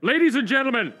Ladies and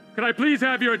gentlemen, can I please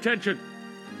have your attention?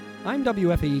 I'm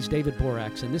WFAE's David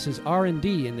Borax, and this is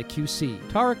R&D in the QC.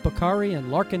 Tarek Bakari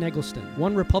and Larkin Eggleston,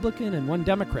 one Republican and one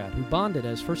Democrat, who bonded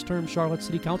as first-term Charlotte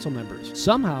City Council members.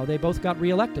 Somehow, they both got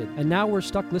reelected, and now we're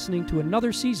stuck listening to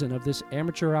another season of this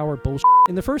amateur hour bullshit.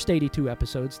 In the first 82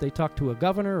 episodes, they talked to a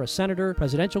governor, a senator,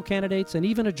 presidential candidates, and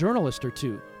even a journalist or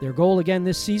two. Their goal again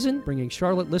this season, bringing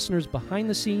Charlotte listeners behind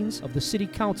the scenes of the City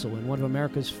Council in one of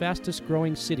America's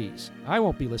fastest-growing cities. I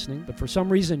won't be listening, but for some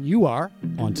reason you are.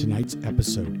 On tonight's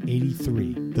episode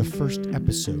 83, the first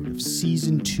episode of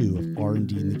Season 2 of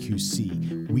R&D in the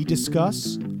QC, we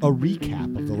discuss a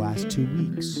recap of the last 2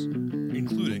 weeks,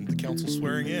 including the council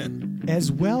swearing in, as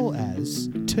well as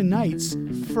tonight's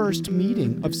first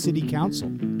meeting of City Council,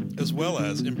 as well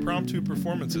as impromptu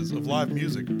performances of live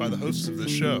music by the hosts of this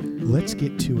show. Let's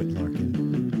get to it,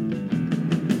 Larkin.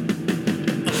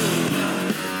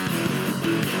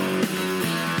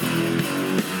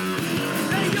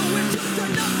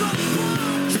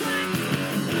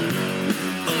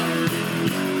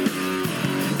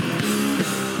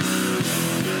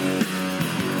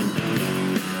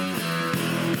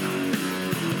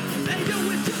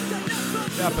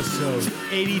 Episode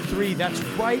 83, that's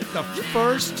right, the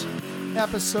first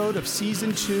episode of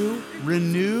Season 2,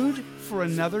 renewed for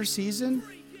another season.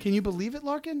 Can you believe it,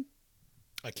 Larkin?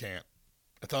 I can't.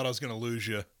 I thought I was going to lose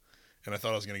you, and I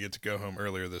thought I was going to get to go home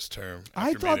earlier this term I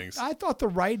after meetings. thought the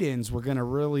write-ins were going to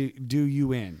really do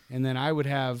you in, and then I would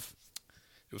have...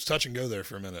 It was touch and go there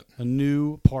for a minute. A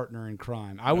new partner in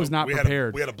crime. I was not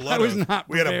prepared. We had a blood oath.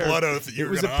 We had a blood oath that you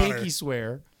were going to honor. It was a pinky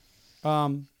swear.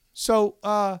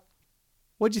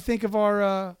 What'd you think of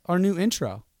our new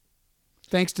intro?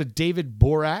 Thanks to David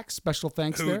Borax. Special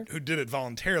thanks there. Who did it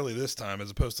voluntarily this time as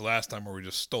opposed to last time where we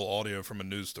just stole audio from a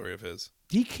news story of his.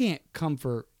 He can't come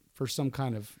for some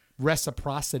kind of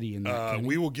reciprocity in that.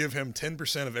 We will give him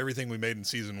 10% of everything we made in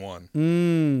Season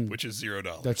 1, which is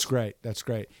 $0. That's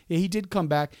great. Yeah, he did come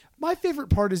back. My favorite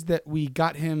part is that we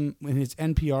got him in his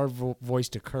NPR voice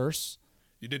to curse.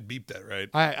 You did beep that, right?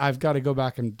 I've got to go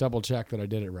back and double check that I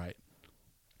did it right.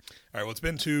 All right, well, it's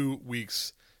been 2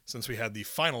 weeks since we had the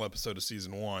final episode of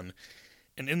Season 1,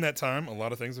 and in that time, a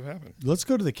lot of things have happened. Let's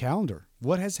go to the calendar.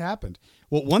 What has happened?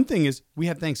 Well, one thing is we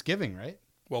had Thanksgiving, right?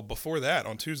 Well, before that,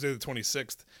 on Tuesday the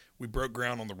 26th, we broke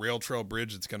ground on the rail trail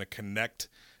bridge that's going to connect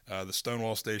the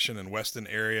Stonewall Station and Weston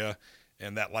area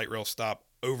and that light rail stop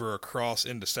over across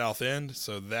into South End.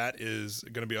 So that is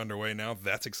going to be underway now.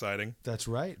 That's exciting. That's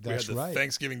right. We had the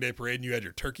Thanksgiving Day Parade, and you had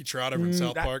your turkey trot over in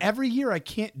South Park. Every year I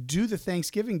can't do the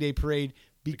Thanksgiving Day Parade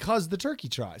because the turkey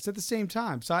trot. It's at the same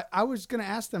time. So I was going to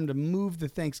ask them to move the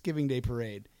Thanksgiving Day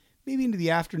Parade maybe into the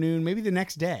afternoon, maybe the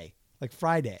next day, like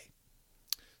Friday.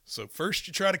 So first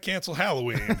you try to cancel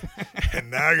Halloween, and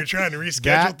now you're trying to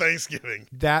reschedule Thanksgiving.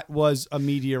 That was a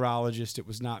meteorologist. It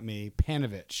was not me.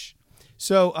 Panovich.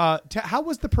 So how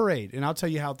was the parade? And I'll tell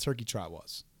you how the turkey trot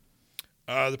was.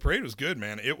 The parade was good,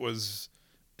 man.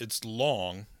 It's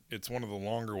long. It's one of the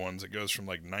longer ones. It goes from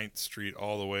like 9th Street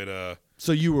all the way to...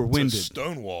 So you were winded.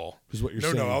 Stonewall. Is what you're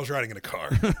saying. No, I was riding in a car.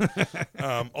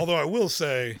 Although I will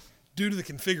say, due to the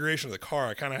configuration of the car,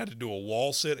 I kind of had to do a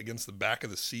wall sit against the back of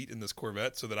the seat in this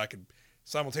Corvette so that I could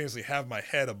simultaneously have my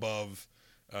head above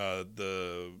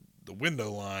the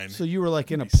window line. So you were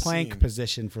like in a plank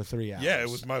position for 3 hours. Yeah,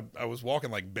 I was walking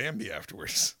like Bambi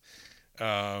afterwards.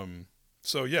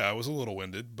 So yeah, I was a little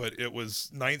winded, but it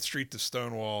was 9th Street to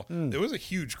Stonewall. It was a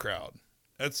huge crowd.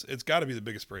 It's got to be the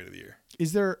biggest parade of the year.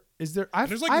 Is there? There's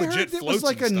like legit heard floats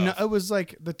and stuff. It was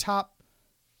like the top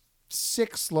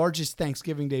 6 largest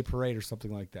Thanksgiving Day parade or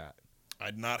something like that.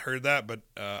 I'd not heard that, but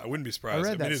I wouldn't be surprised. I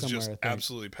read that it's somewhere, just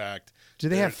absolutely packed. Do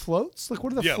they have floats? Like,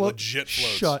 what are the floats? Yeah, legit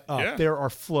floats. Shut up. Yeah. There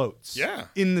are floats. Yeah.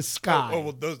 In the sky.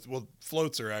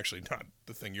 Floats are actually not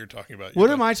the thing you're talking about. What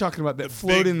am I talking about that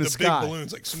float in the sky? The big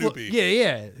balloons like Snoopy.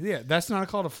 Yeah. That's not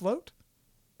called a float?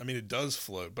 I mean, it does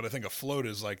float, but I think a float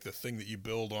is like the thing that you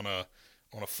build on a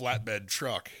flatbed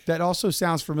truck. That also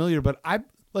sounds familiar, but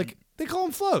they call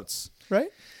them floats, right?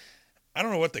 I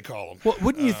don't know what they call them. Well,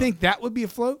 wouldn't you think that would be a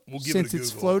float? We'll give since it a it's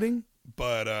Google. Floating?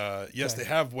 But yes, they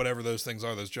have whatever those things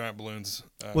are, those giant balloons.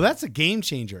 Well, that's a game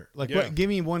changer. Give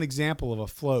me one example of a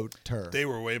floater. They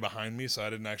were way behind me, so I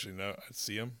didn't actually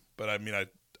see them. But I mean,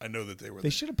 I know that they were. They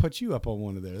should have put you up on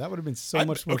one of there. That would have been so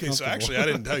much more comfortable. So actually, I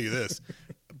didn't tell you this.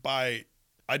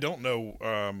 I don't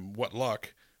know what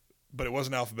luck, but it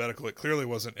wasn't alphabetical. It clearly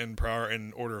wasn't in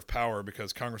order of power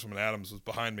because Congresswoman Adams was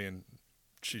behind me and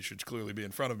she should clearly be in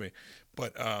front of me.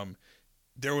 But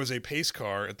there was a pace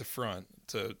car at the front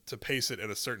to pace it at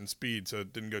a certain speed so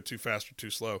it didn't go too fast or too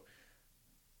slow.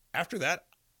 After that,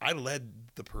 I led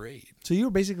the parade. So you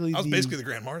were basically I was basically the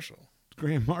Grand Marshal.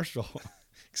 Grand Marshal.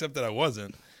 except that I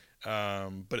wasn't.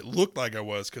 But it looked like I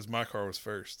was because my car was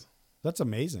first. That's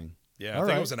amazing. Yeah, All I think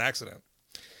right. it was an accident.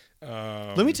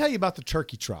 Let me tell you about the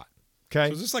turkey trot. Okay.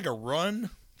 So is this like a run?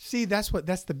 See, that's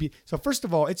the so first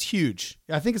of all, it's huge.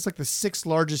 I think it's like the 6th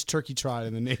largest turkey trot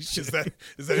in the nation. Is that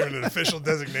even an official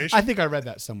designation? I think I read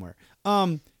that somewhere.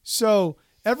 So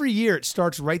every year it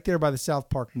starts right there by the South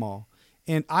Park Mall.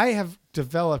 And I have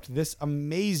developed this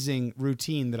amazing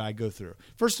routine that I go through.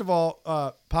 First of all,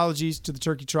 apologies to the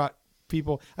turkey trot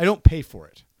people. I don't pay for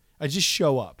it. I just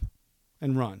show up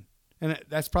and run. And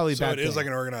that's probably a So bad it is thing. like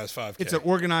an organized 5K. It's an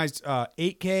organized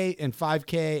 8K and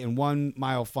 5K and 1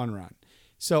 mile fun run.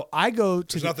 So I go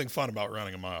to There's nothing fun about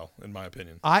running a mile, in my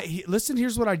opinion. listen,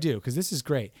 here's what I do, because this is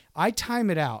great. I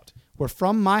time it out where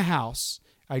from my house,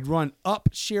 I'd run up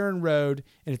Sharon Road,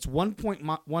 and it's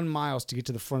 1.1 miles to get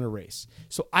to the front of the race.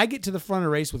 So I get to the front of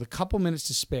the race with a couple minutes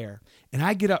to spare, and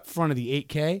I get up front of the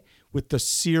 8K with the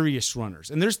serious runners.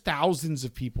 And there's thousands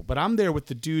of people, but I'm there with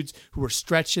the dudes who are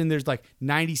stretching. There's like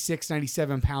 96,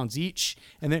 97 pounds each.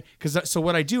 And then, so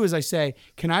what I do is I say,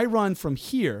 can I run from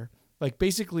here, like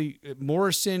basically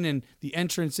Morrison and the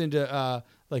entrance into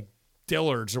like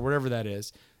Dillard's or whatever that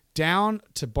is, down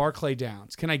to Barclay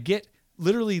Downs? Can I get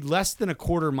literally less than a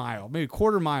quarter mile, maybe a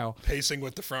quarter mile, Pacing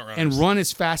with the front runners. and run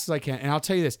as fast as I can? And I'll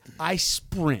tell you this, I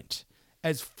sprint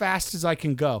as fast as I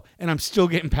can go, and I'm still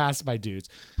getting passed by dudes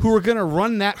who are going to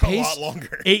run that pace lot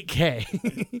longer.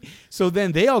 8K. So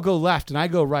then they all go left and I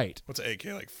go right, What's an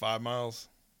 8K, like 5 miles?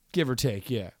 give or take,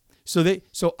 yeah.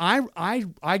 So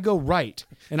I go right,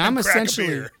 and I'm crack a essentially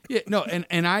beer.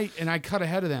 and I cut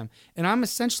ahead of them, and I'm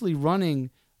essentially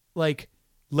running like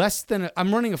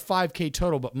I'm running a 5K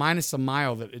total, but minus a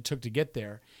mile that it took to get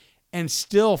there, and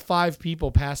still 5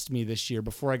 people passed me this year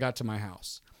before I got to my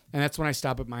house, and that's when I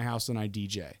stop at my house and I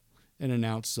DJ and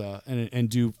announce and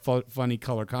do funny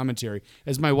color commentary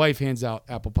as my wife hands out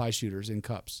apple pie shooters in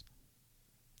cups.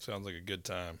 Sounds like a good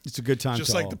time. It's a good time. Just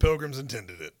to like all. the Pilgrims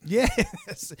intended it.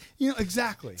 Yes,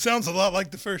 exactly. Sounds a lot like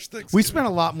the first Thanksgiving. We spent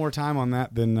a lot more time on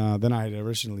that than I had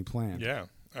originally planned. Yeah.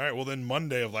 All right. Well, then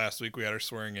Monday of last week we had our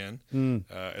swearing in,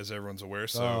 as everyone's aware.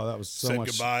 So that was so said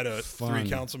much goodbye to fun. 3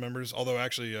 council members. Although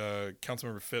actually,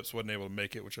 Councilmember Phipps wasn't able to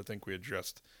make it, which I think we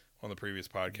addressed on the previous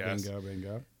podcast.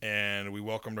 Bingo. And we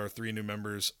welcomed our 3 new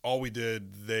members. All we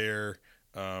did there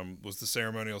was the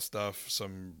ceremonial stuff,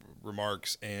 some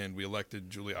remarks, and we reelected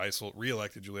Julie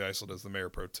Eiselt as the mayor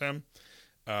pro tem.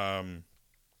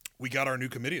 We got our new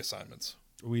committee assignments.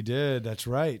 We did. That's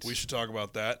right. We should talk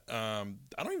about that. I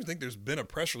don't even think there's been a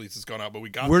press release that's gone out, but we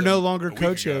got. We're them no longer a week ago.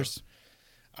 co-chairs.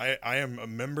 I am a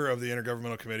member of the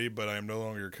Intergovernmental Committee, but I am no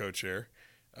longer co-chair.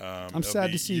 I'm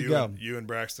sad to see you go. You and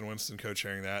Braxton Winston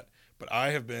co-chairing that. But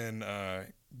I have been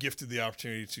gifted the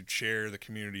opportunity to chair the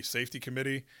Community Safety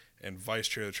Committee and vice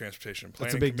chair the Transportation and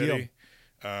Planning That's a big Committee.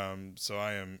 So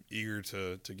I am eager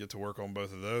to get to work on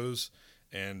both of those.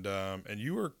 And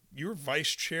you were vice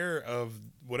chair of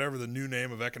whatever the new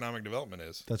name of economic development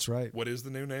is. That's right. What is the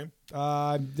new name?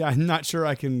 I'm not sure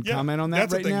I can comment on that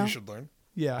that's right a thing now. you should learn.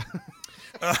 Yeah.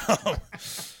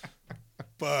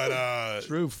 But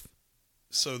Truth.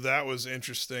 so that was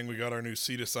interesting. We got our new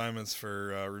seat assignments for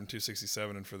room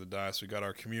 267 and for the dais. We got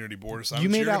our community board assignments. You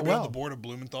made You're gonna out be well. on the board of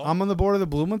Blumenthal. I'm on the board of the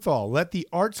Blumenthal. Let the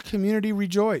arts community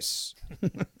rejoice.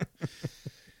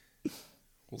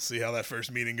 We'll see how that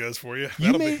first meeting goes for you.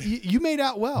 You made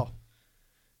out well.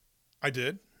 I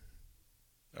did.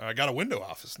 I got a window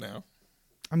office now.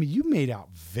 I mean, you made out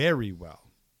very well.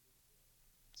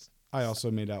 I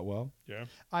also made out well. Yeah.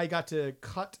 I got to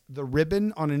cut the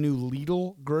ribbon on a new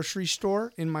Lidl grocery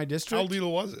store in my district. How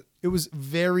Lidl was it? It was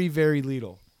very, very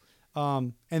Lidl.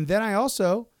 And then I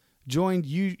also joined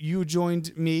you. You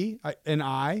joined me,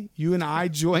 You and I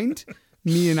joined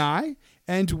me and I,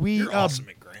 and we You're awesome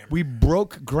at grammar. we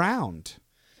broke ground.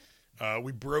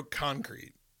 We broke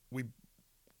concrete. We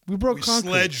broke concrete.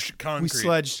 sledged concrete. We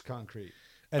sledged concrete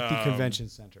at the convention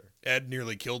center. Ed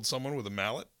nearly killed someone with a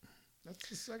mallet. That's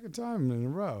the second time in a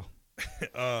row.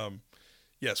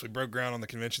 Yes, we broke ground on the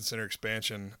convention center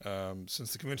expansion.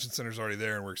 Since the convention center's already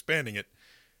there and we're expanding it,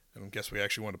 I guess we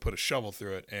actually wanted to put a shovel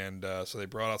through it. And so they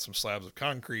brought out some slabs of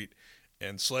concrete,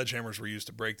 and sledgehammers were used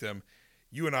to break them.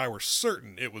 You and I were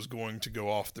certain it was going to go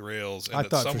off the rails and I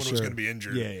that thought for someone was sure. going to be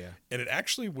injured. Yeah. And it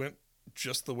actually went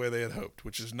just the way they had hoped,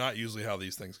 which is not usually how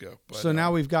these things go. But, So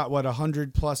now we've got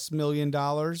 $100+ million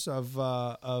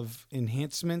of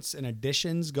enhancements and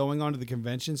additions going on to the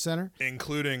convention center.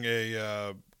 including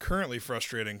a currently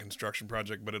frustrating construction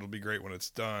project, but it'll be great when it's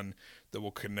done, that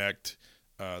will connect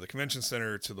the convention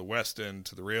center to the west end,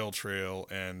 to the rail trail,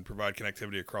 and provide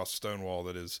connectivity across Stonewall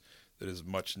that is that is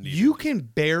much needed. You can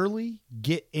barely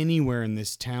get anywhere in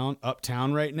this town,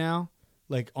 uptown right now,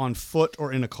 like on foot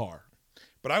or in a car.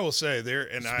 But I will say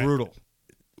It's brutal.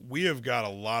 We have got a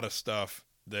lot of stuff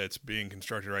that's being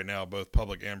constructed right now, both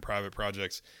public and private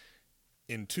projects.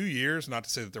 In 2 years, not to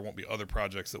say that there won't be other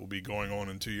projects that will be going on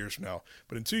in 2 years from now,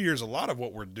 but in 2 years, a lot of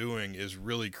what we're doing is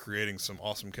really creating some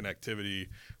awesome connectivity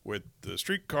with the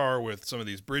streetcar, with some of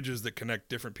these bridges that connect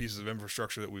different pieces of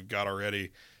infrastructure that we've got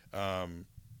already.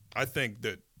 I think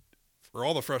that for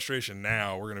all the frustration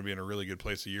now, we're going to be in a really good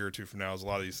place a year or two from now as a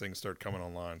lot of these things start coming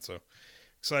online. So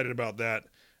excited about that.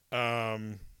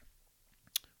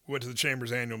 We went to the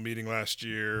Chamber's annual meeting last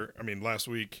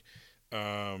week.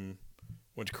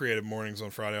 Went to Creative Mornings on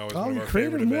Friday. Always one of our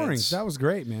Creative favorite Mornings. events. That was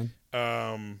great, man.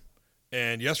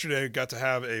 And yesterday got to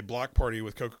have a block party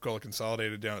with Coca-Cola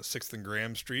Consolidated down at 6th and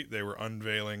Graham Street. They were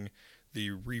unveiling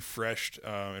the refreshed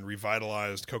and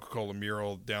revitalized Coca-Cola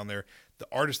mural down there. The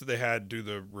artist that they had do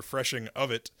the refreshing of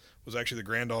it was actually the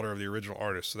granddaughter of the original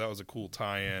artist. So that was a cool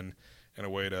tie-in and a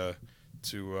way to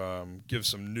give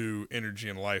some new energy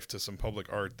and life to some public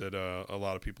art that a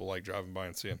lot of people like driving by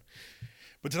and seeing.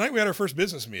 But tonight we had our first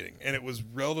business meeting, and it was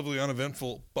relatively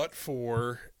uneventful, but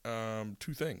for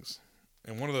two things.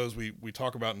 And one of those we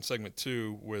talk about in segment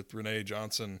 2 with Renee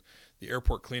Johnson, the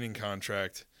airport cleaning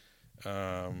contract.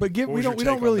 But we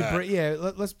don't really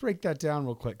let's break that down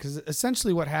real quick, because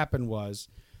essentially what happened was,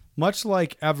 much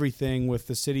like everything with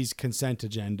the city's consent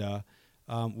agenda,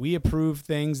 we approve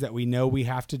things that we know we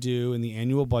have to do in the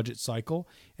annual budget cycle,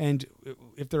 and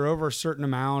if they're over a certain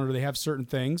amount or they have certain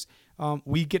things,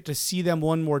 we get to see them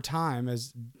one more time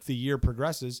as the year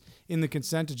progresses in the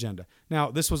consent agenda.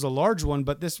 Now, this was a large one,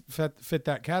 but this fit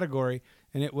that category,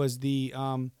 and it was the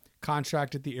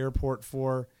contract at the airport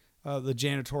for the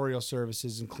janitorial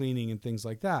services and cleaning and things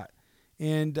like that.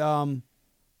 And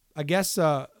I guess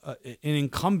an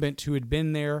incumbent who had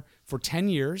been there for 10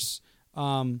 years,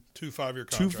 2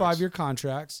 5-year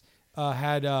contracts,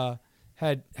 had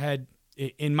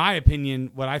in my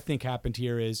opinion, what I think happened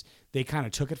here is they kind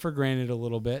of took it for granted a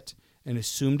little bit and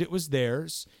assumed it was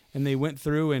theirs, and they went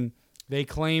through and they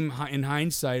claim in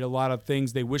hindsight a lot of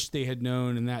things they wish they had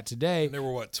known, and that today. And there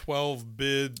were 12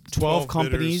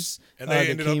 companies and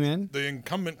they that came in. The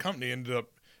incumbent company ended up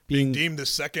being deemed the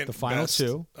second, the final best,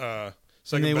 two.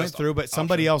 And they went through, but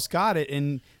somebody else got it,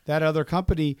 and that other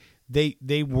company,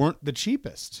 they weren't the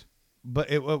cheapest,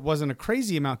 but it wasn't a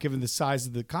crazy amount given the size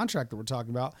of the contract that we're talking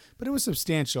about, but it was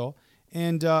substantial.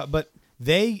 And but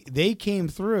they came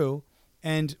through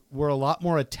and were a lot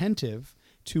more attentive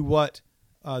to what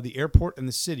the airport and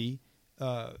the city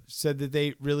said that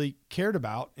they really cared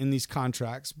about in these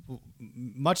contracts,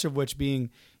 much of which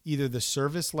being either the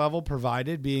service level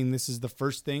provided, being this is the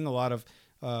first thing a lot of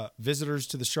visitors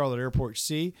to the Charlotte Airport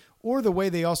see, or the way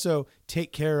they also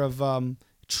take care of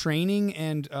training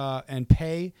and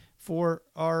pay for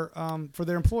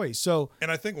their employees. So, and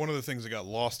I think one of the things that got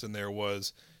lost in there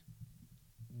was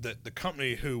that the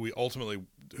company who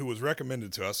was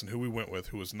recommended to us and who we went with,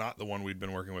 who was not the one we'd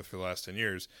been working with for the last 10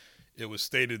 years, it was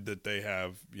stated that they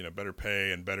have, better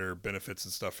pay and better benefits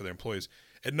and stuff for their employees.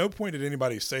 At no point did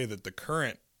anybody say that the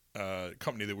current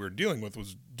company that we were dealing with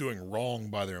was doing wrong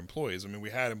by their employees. I mean, we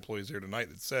had employees here tonight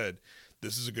that said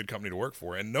this is a good company to work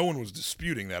for, and no one was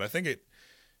disputing that. I think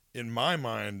in my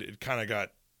mind, it kind of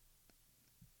got.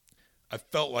 I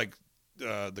felt like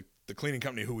the cleaning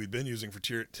company who we'd been using for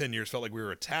 10 years felt like we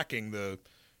were attacking the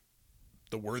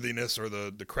worthiness or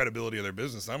the credibility of their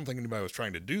business. I don't think anybody was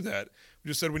trying to do that. We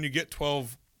just said when you get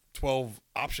 12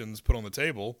 options put on the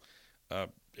table,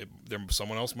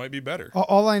 someone else might be better.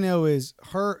 All I know is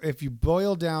if you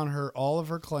boil down all of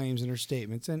her claims and her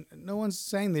statements, and no one's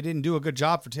saying they didn't do a good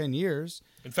job for 10 years.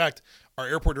 In fact, our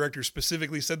airport director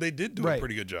specifically said they did do a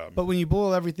pretty good job. But when you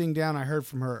boil everything down, I heard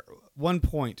from her, one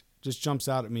point just jumps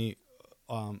out at me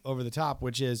over the top,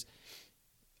 which is,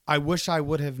 I wish I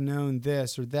would have known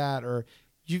this or that, or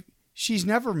she's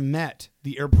never met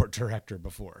the airport director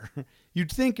before.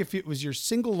 You'd think if it was your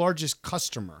single largest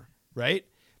customer, right,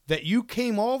 that you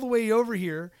came all the way over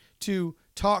here to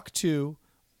talk to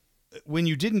when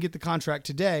you didn't get the contract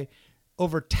today.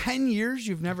 Over 10 years,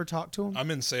 you've never talked to him? I'm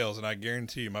in sales, and I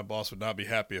guarantee you my boss would not be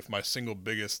happy if my single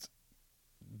biggest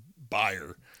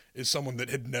buyer is someone that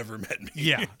had never met me.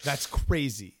 Yeah, that's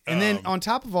crazy. And then on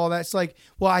top of all that, it's like,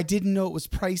 well, I didn't know it was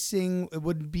pricing. It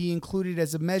wouldn't be included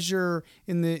as a measure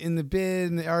in the bid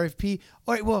and the RFP.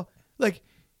 All right, well, like,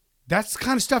 that's the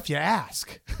kind of stuff you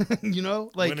ask,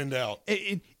 like when in doubt.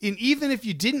 And even if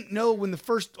you didn't know when the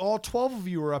first all 12 of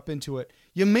you were up into it,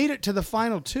 you made it to the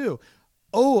final 2.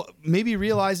 Oh, maybe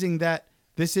realizing that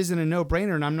this isn't a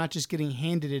no-brainer, and I'm not just getting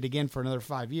handed it again for another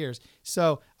 5 years.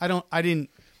 So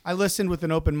I listened with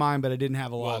an open mind, but I didn't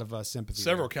have a lot of sympathy.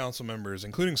 Several council members,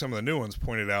 including some of the new ones,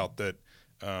 pointed out that,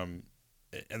 and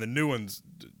the new ones,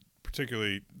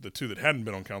 particularly the two that hadn't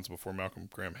been on council before Malcolm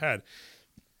Graham had,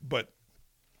 but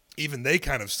even they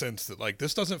kind of sensed that, like,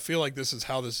 this doesn't feel like this is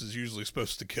how this is usually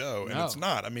supposed to go, and it's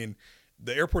not. I mean,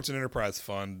 the airport's an enterprise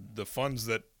fund. The funds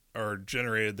that are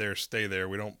generated there stay there.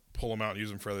 We don't pull them out and use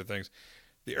them for other things.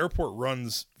 The airport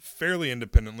runs fairly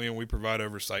independently, and we provide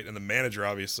oversight, and the manager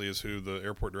obviously is who the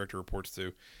airport director reports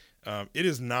to. It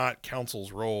is not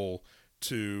council's role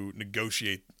to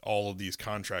negotiate all of these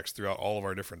contracts throughout all of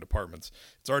our different departments.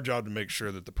 It's our job to make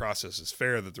sure that the process is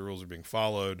fair, that the rules are being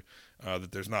followed,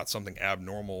 that there's not something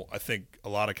abnormal. I think a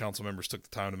lot of council members took the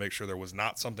time to make sure there was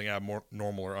not something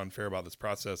abnormal or unfair about this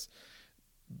process.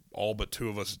 All but two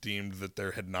of us deemed that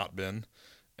there had not been,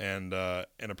 and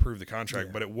approved the contract.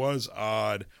 Yeah. But it was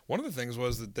odd. One of the things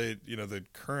was that they, the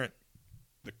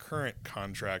current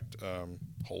contract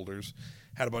holders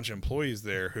had a bunch of employees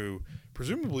there who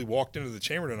presumably walked into the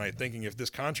chamber tonight thinking if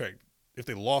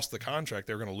they lost the contract,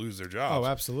 they were going to lose their jobs. Oh,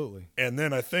 absolutely. And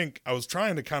then I think I was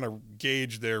trying to kind of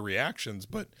gauge their reactions,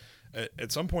 but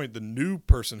at some point the new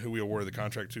person who we awarded the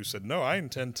contract to said, no, I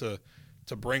intend to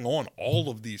bring on all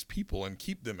of these people and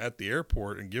keep them at the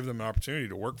airport and give them an opportunity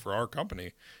to work for our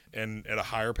company and at a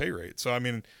higher pay rate. So, I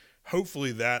mean,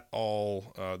 hopefully that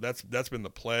all that's been the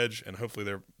pledge, and hopefully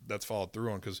that's followed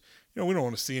through on, because we don't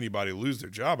want to see anybody lose their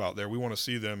job out there. We want to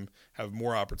see them have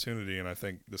more opportunity, and I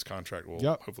think this contract will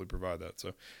hopefully provide that.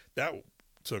 So that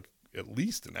took at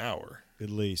least an hour. At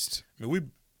least. I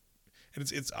mean,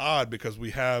 and it's odd because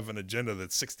we have an agenda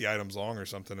that's 60 items long or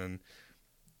something, and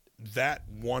that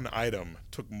one item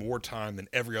took more time than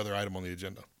every other item on the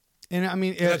agenda. And I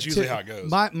mean, that's usually how it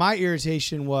goes. My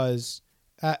irritation was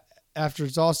after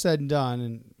it's all said and done,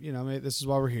 and this is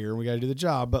why we're here and we got to do the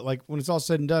job. But like when it's all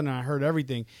said and done, and I heard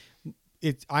everything,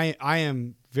 I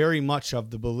am very much of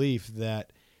the belief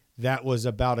that was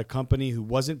about a company who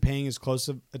wasn't paying as close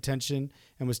of attention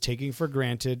and was taking for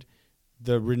granted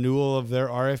the renewal of their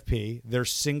RFP, their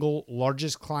single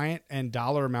largest client and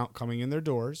dollar amount coming in their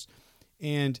doors,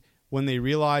 and when they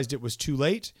realized it was too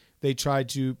late, they tried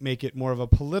to make it more of a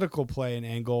political play and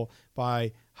angle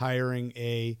by hiring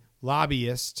a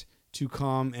lobbyist to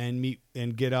come and meet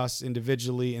and get us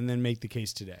individually and then make the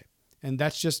case today. And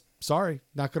that's just, sorry,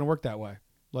 not going to work that way.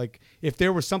 Like, if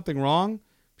there was something wrong,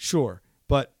 sure.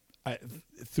 But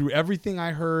through everything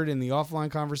I heard in the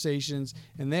offline conversations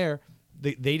and they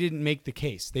didn't make the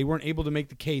case. They weren't able to make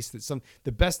the case that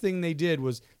the best thing they did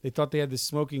was they thought they had this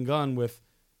smoking gun with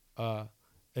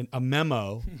a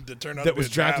memo that was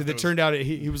drafted that turned out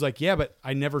he was like, yeah, but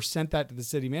I never sent that to the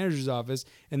city manager's office,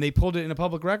 and they pulled it in a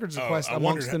public records request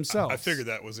amongst themselves. I figured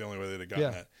that was the only way they'd have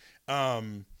gotten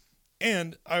that.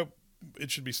 And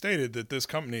it should be stated that this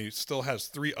company still has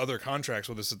 3 other contracts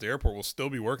with us at the airport. We'll still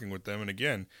be working with them, and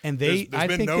again, and there's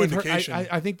been no indication.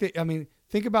 I think that, I mean,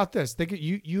 think about this.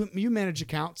 You manage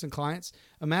accounts and clients.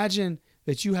 Imagine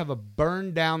that you have a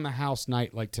burn down the house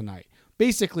night like tonight.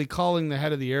 Basically calling the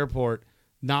head of the airport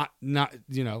not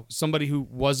somebody who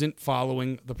wasn't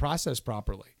following the process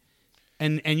properly.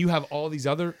 And you have all these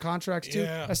other contracts too.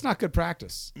 Yeah. That's not good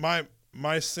practice.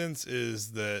 My sense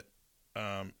is that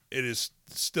it is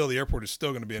still, the airport is still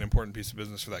going to be an important piece of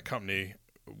business for that company.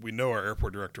 We know our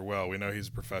airport director well. We know he's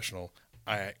a professional.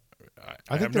 I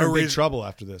think they're in big trouble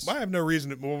after this. I have no reason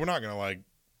to, we're not going to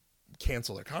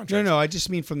cancel their contract. No, I just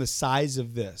mean from the size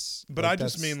of this. But I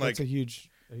just mean that's a huge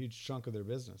chunk of their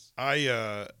business.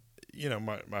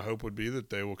 My hope would be that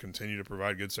they will continue to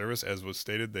provide good service, as was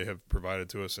stated. They have provided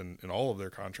to us in all of their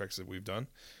contracts that we've done,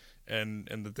 and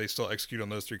that they still execute on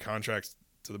those 3 contracts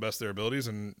to the best of their abilities,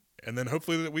 and then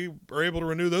hopefully that we are able to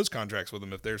renew those contracts with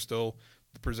them if they're still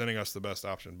presenting us the best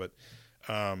option. But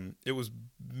it was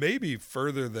maybe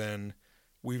further than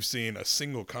we've seen a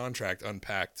single contract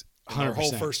unpacked in our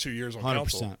whole first 2 years on 100%.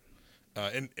 Council.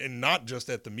 And not just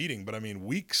at the meeting, but I mean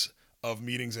weeks of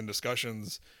meetings and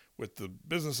discussions with the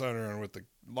business owner and with the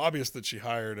lobbyist that she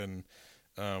hired and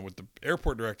with the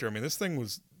airport director. I mean,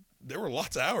 there were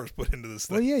lots of hours put into this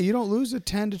thing. Well, yeah, you don't lose a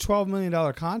 $10 to $12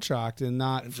 million contract and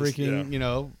not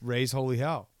raise holy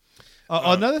hell.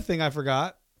 Another thing I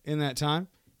forgot in that time,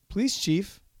 police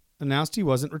chief announced he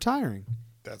wasn't retiring.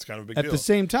 That's kind of a big deal. At the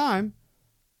same time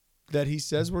that he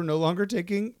says we're no longer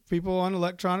taking people on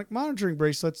electronic monitoring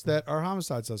bracelets that are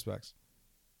homicide suspects.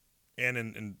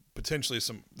 And potentially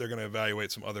they're going to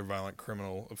evaluate some other violent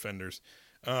criminal offenders.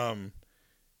 And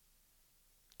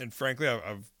frankly,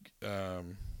 I've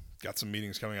got some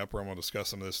meetings coming up where I'm going to discuss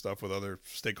some of this stuff with other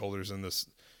stakeholders in this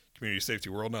community safety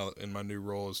world now in my new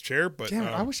role as chair. But Damn,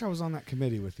 I wish I was on that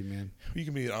committee with you, man. You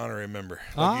can be an honorary member.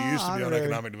 Like you used to be on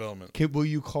economic development. Will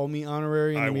you call me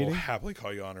honorary in the meeting? I will happily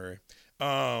call you honorary.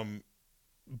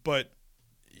 But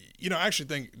I actually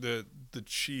think the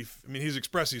chief, he's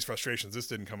expressed these frustrations. This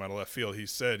didn't come out of left field. He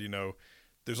said,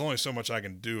 there's only so much I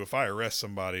can do if I arrest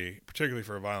somebody, particularly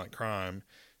for a violent crime,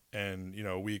 and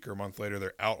a week or a month later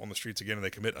they're out on the streets again and they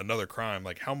commit another crime.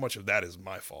 Like, how much of that is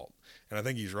my fault? And I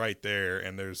think he's right there.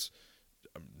 And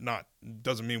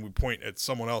doesn't mean we point at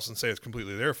someone else and say it's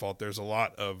completely their fault. There's a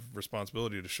lot of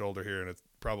responsibility to shoulder here, and it's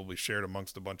probably shared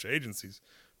amongst a bunch of agencies.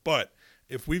 But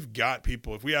if we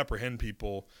apprehend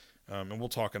people, and we'll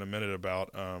talk in a minute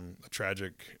about a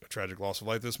tragic loss of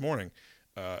life this morning.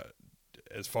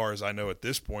 As far as I know at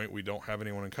this point, we don't have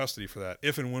anyone in custody for that.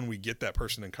 If and when we get that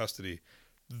person in custody,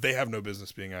 they have no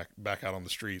business being back out on the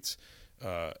streets.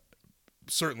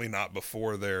 Certainly not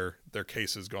before their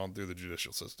case has gone through the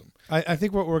judicial system. I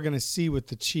think what we're going to see with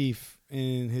the chief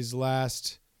in his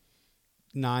last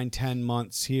 9-10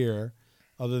 months here,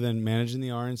 other than managing the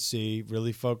RNC,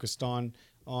 really focused on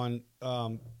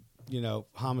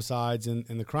homicides and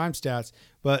the crime stats,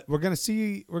 but we're going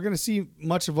to see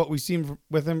much of what we've seen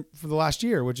with him for the last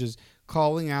year, which is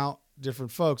calling out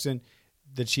different folks. And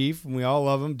the chief, and we all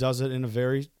love him, does it in a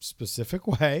very specific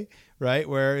way, right?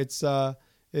 Where it's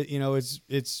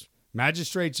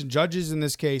magistrates and judges in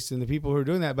this case and the people who are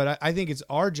doing that. But I think it's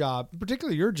our job,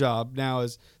 particularly your job now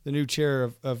as the new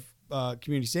chair of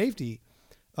community safety,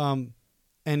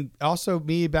 and also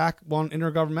me back on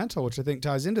intergovernmental, which I think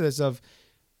ties into this of,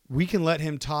 we can let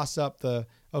him toss up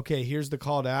here's the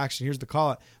call to action, here's the call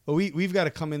out. But we've got to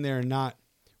come in there and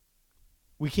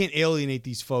we can't alienate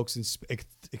these folks and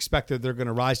expect that they're going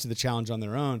to rise to the challenge on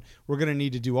their own. We're going to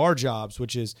need to do our jobs,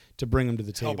 which is to bring them to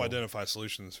the table. Help identify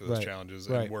solutions for those challenges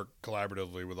and work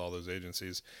collaboratively with all those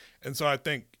agencies. And so I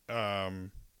think, and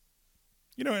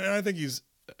I think he's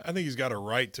got a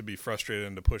right to be frustrated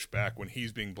and to push back when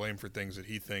he's being blamed for things that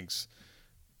he thinks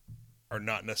are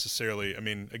not necessarily,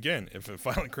 again, if a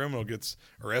violent criminal gets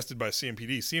arrested by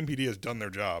CMPD has done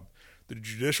their job. The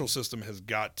judicial system has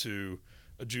got to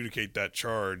adjudicate that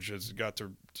charge, has got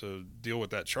to deal with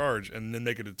that charge, and then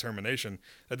make a determination.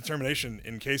 That determination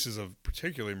in cases of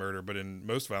particularly murder, but in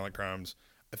most violent crimes,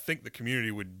 I think the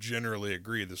community would generally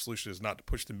agree the solution is not to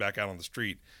push them back out on the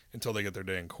street until they get their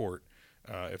day in court.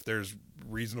 If there's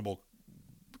reasonable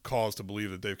cause to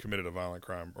believe that they've committed a violent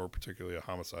crime or particularly a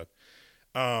homicide.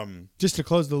 Just to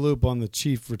close the loop on the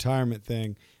chief retirement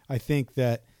thing, I think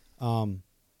that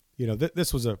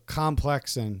this was a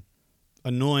complex and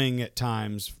annoying at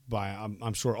times by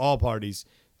I'm sure all parties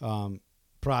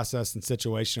process and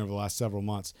situation over the last several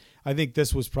months. I think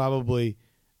this was probably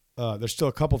there's still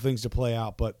a couple things to play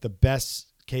out, but the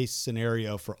best case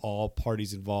scenario for all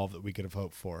parties involved that we could have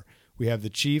hoped for. We have the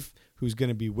chief who's going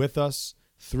to be with us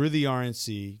through the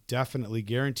RNC, definitely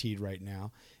guaranteed right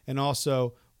now, and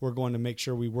also we're going to make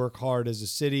sure we work hard as a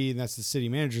city, and that's the city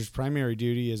manager's primary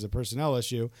duty as a personnel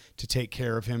issue, to take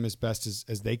care of him as best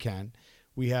as they can.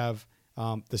 We have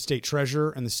the state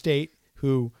treasurer and the state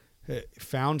who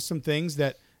found some things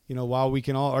that, while we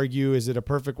can all argue, is it a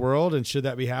perfect world and should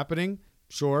that be happening?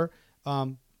 Sure.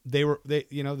 They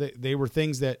were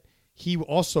things that he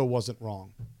also wasn't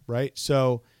wrong. Right.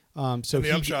 So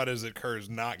the upshot is that Kerr's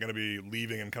not going to be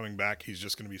leaving and coming back. He's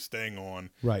just going to be staying on.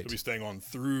 Right. He'll be staying on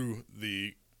through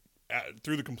the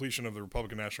completion of the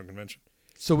Republican National Convention.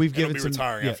 So we've given some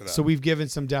retiring after that. So we've given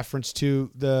some deference to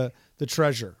the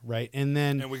treasurer, right?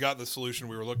 And we got the solution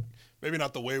we were looking, maybe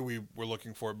not the way we were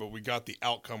looking for it, but we got the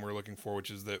outcome we were looking for,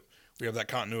 which is that we have that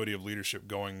continuity of leadership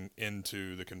going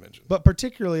into the convention. But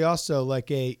particularly also like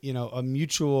a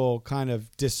mutual kind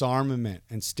of disarmament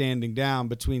and standing down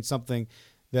between something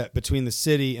that between the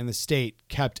city and the state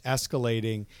kept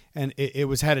escalating, and it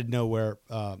was headed nowhere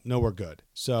good.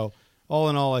 So all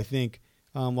in all, I think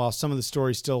while some of the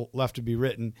stories still left to be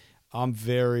written,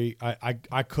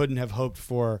 I couldn't have hoped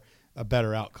for a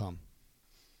better outcome.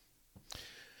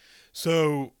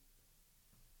 So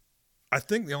I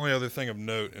think the only other thing of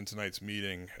note in tonight's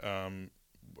meeting, as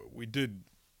we did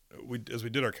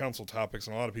our council topics,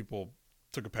 and a lot of people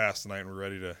took a pass tonight and were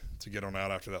ready to get on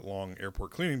out after that long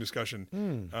airport cleaning discussion.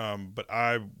 But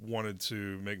I wanted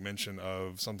to make mention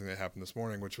of something that happened this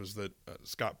morning, which was that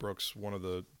Scott Brooks, one of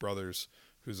the brothers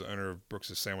who's the owner of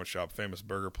Brooks' Sandwich Shop, famous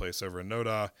burger place over in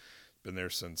Noda, been there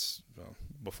since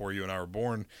before you and I were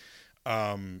born,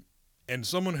 and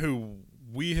someone who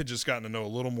we had just gotten to know a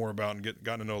little more about and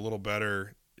gotten to know a little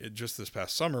better just this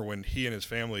past summer when he and his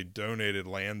family donated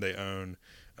land they own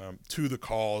to the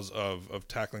cause of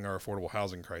tackling our affordable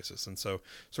housing crisis. And so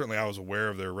certainly I was aware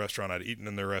of their restaurant. I'd eaten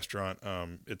in their restaurant.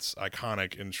 It's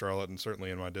iconic in Charlotte and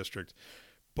certainly in my district.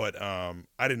 But I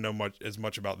didn't know as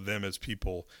much about them as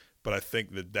people. But I think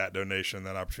that donation,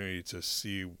 that opportunity to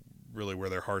see really where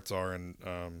their hearts are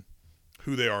and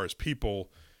who they are as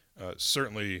people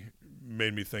certainly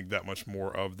made me think that much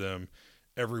more of them.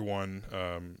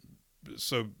 Everyone.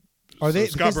 Are they?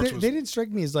 Scott Because Brooks they didn't strike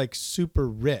me as like super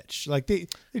rich. Like they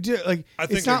do. Like I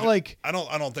think it's not like. I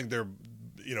don't think they're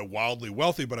wildly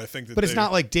wealthy, but I think that. But it's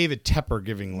not like David Tepper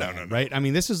giving No, land, no, no. right? I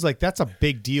mean, this is like that's a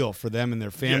big deal for them and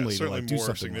their family to certainly like do more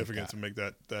something significant like to make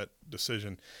that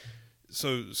decision.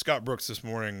 So Scott Brooks this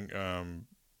morning,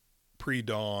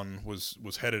 pre-dawn,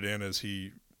 was headed in as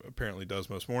he apparently does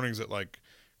most mornings at like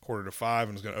 4:45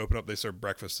 and was going to open up. They serve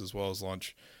breakfast as well as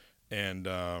lunch,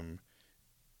 and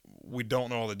we don't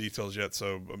know all the details yet,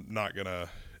 so I'm not going to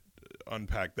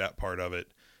unpack that part of it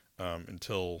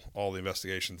until all the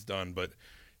investigation's done. But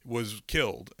was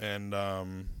killed and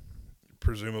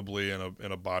presumably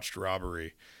in a botched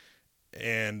robbery,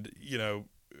 and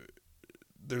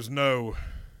there's no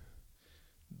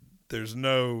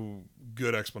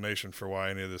good explanation for why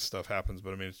any of this stuff happens.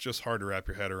 But I mean, it's just hard to wrap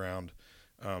your head around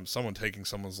someone taking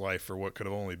someone's life for what could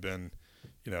have only been,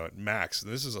 at max.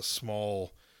 This is a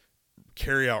small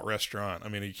carry-out restaurant. I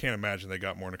mean, you can't imagine they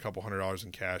got more than a couple $100s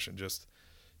in cash, and just,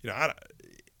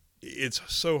 it's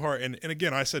so hard. And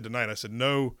again, I said tonight,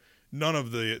 none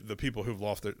of the people who've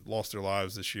lost their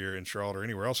lives this year in Charlotte or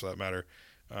anywhere else for that matter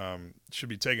should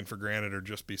be taken for granted or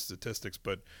just be statistics.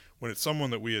 But when it's someone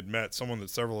that we had met, someone that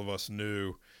several of us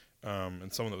knew,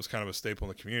 and someone that was kind of a staple in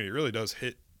the community, it really does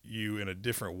hit you in a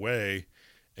different way.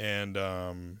 And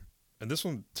this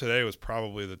one today was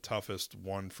probably the toughest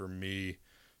one for me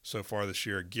so far this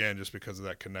year, again, just because of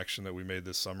that connection that we made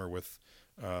this summer with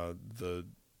the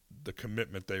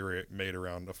commitment they made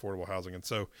around affordable housing. And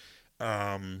so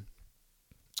I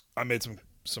made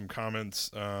some comments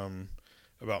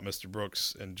about Mr.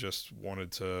 Brooks and just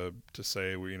wanted to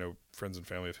say, friends and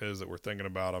family of his, that we're thinking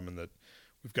about him and that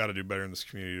we've got to do better in this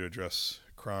community to address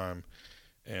crime.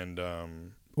 And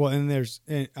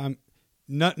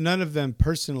none of them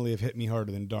personally have hit me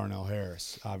harder than Darnell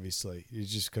Harris, obviously.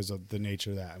 It's just because of the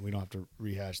nature of that. And we don't have to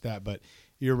rehash that. But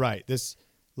you're right. This,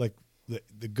 like,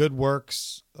 the good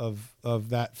works of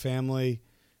that family,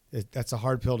 that's a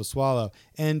hard pill to swallow.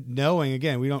 And knowing,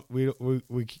 again, we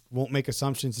won't make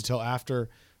assumptions until after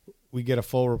we get a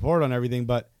full report on everything,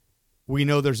 but we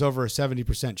know there's over a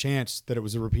 70% chance that it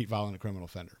was a repeat violent criminal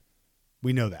offender.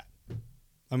 We know that.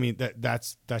 I mean,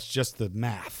 that's just the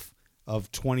math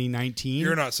of 2019.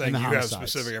 You're not saying you homicides. have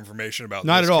specific information about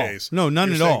not this at all. case. No, none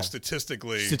You're at saying all.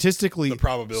 Statistically, the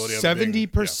probability of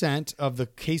 70% of the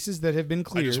cases that have been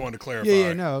cleared. I just wanted to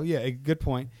clarify. Good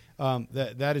point.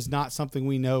 That is not something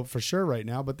we know for sure right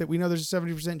now, but that we know there's a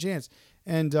 70% chance.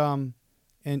 And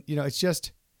it's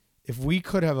just, if we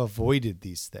could have avoided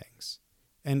these things,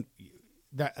 and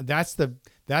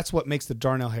that's what makes the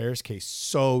Darnell Harris case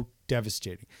so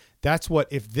devastating. That's what,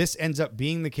 if this ends up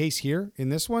being the case here in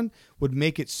this one, would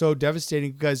make it so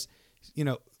devastating, because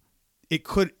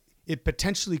it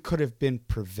potentially could have been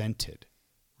prevented,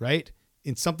 right?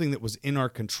 In something that was in our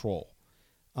control.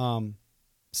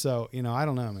 So, I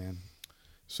don't know, man.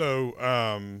 So,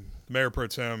 Mayor Pro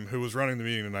Tem, who was running the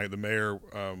meeting tonight, the mayor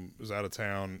was out of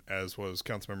town, as was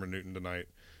Councilmember Newton tonight.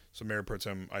 So Mayor Pro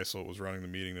Tem Isolt was running the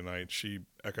meeting tonight. She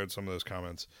echoed some of those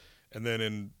comments. And then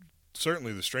in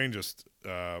certainly the strangest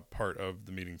part of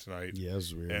the meeting tonight, yeah, it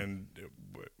was weird. And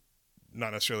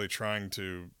not necessarily trying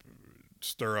to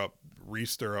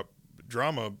re-stir up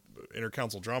drama,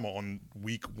 intercouncil drama on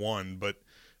week one, but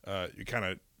it's kind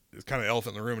of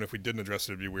elephant in the room, and if we didn't address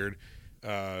it, it'd be weird.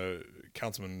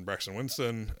 Councilman Braxton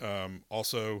Winston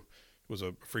also was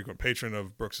a frequent patron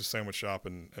of Brooks' Sandwich Shop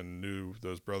and knew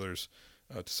those brothers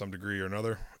to some degree or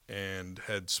another, and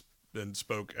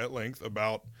spoke at length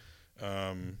about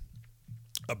that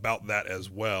as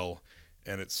well.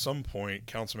 And at some point,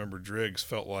 Councilmember Driggs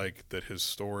felt like that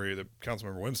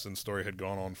Councilmember Winston's story had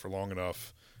gone on for long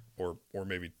enough, or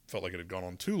maybe felt like it had gone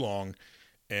on too long,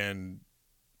 and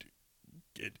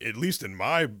at least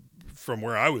from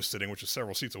where I was sitting, which is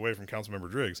several seats away from Councilmember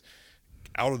Driggs,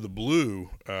 out of the blue,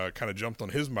 kind of jumped on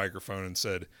his microphone and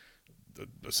said,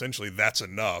 essentially, that's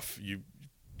enough. You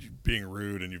being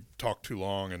rude and you've talked too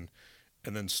long, and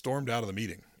then stormed out of the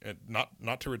meeting, and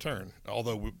not to return.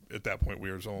 Although at that point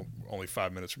we were only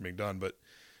 5 minutes from being done, but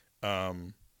I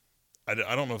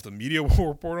don't know if the media will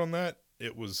report on that.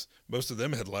 It was, most of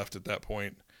them had left at that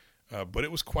point, but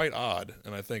it was quite odd,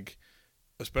 and I think,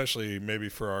 especially maybe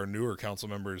for our newer council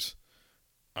members,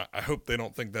 I hope they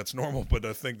don't think that's normal, but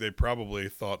I think they probably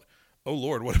thought, "Oh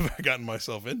Lord, what have I gotten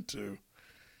myself into?"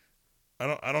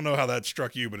 I don't know how that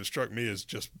struck you, but it struck me as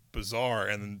just bizarre.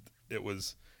 And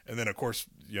then of course,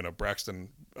 Braxton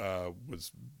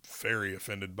was very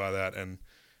offended by that and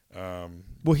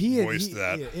voiced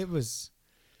that. It was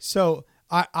so.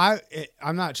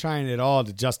 I'm not trying at all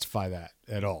to justify that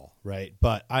at all, right?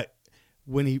 But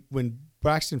when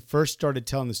Braxton first started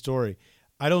telling the story,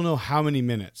 I don't know how many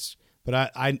minutes,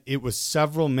 but it was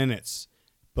several minutes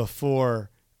before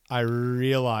I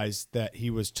realized that he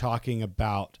was talking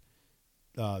about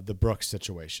the Brooks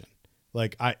situation.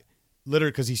 Like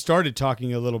literally, because he started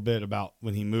talking a little bit about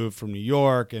when he moved from New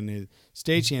York and his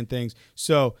stagehand things.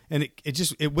 So, and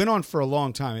it went on for a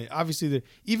long time. Obviously,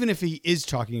 even if he is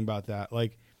talking about that,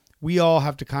 like we all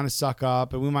have to kind of suck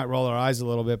up and we might roll our eyes a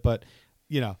little bit, but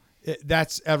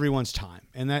that's everyone's time,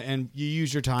 and you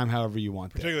use your time however you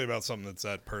want. Particularly about something that's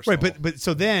that personal, right? But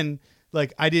so then,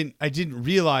 like I didn't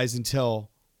realize until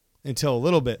a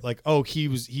little bit, like, oh,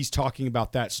 he's talking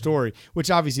about that story, which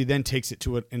obviously then takes it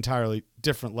to an entirely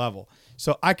different level.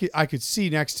 So I could see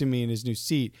next to me in his new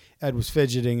seat, Ed was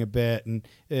fidgeting a bit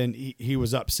and he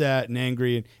was upset and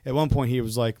angry. And at one point he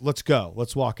was like, let's go,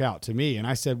 let's walk out to me. And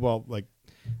I said, well, like,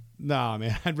 nah,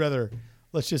 man,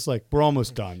 let's just like, we're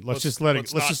almost done. Let's just let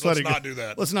it not do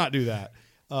that. Let's not do that.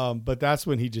 But that's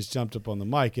when he just jumped up on the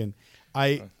mic, and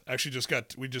I actually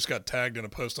we just got tagged in a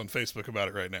post on Facebook about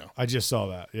it right now. I just saw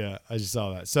that. Yeah, I just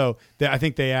saw that. So I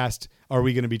think they asked, are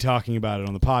we going to be talking about it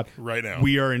on the pod? Right now.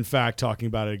 We are, in fact, talking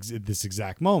about it at this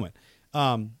exact moment.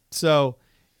 So,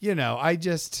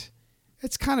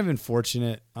 it's kind of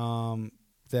unfortunate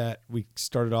that we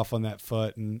started off on that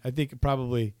foot. And I think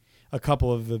probably a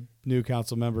couple of the new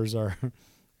council members are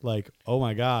like, oh,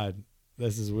 my God,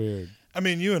 this is weird. I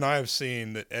mean, you and I have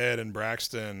seen that Ed and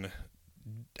Braxton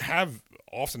have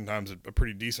oftentimes a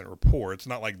pretty decent rapport. It's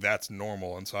not like that's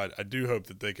normal, and so I do hope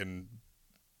that they can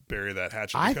bury that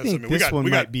hatchet. Because, I think this one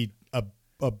might be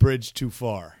a bridge too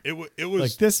far. It was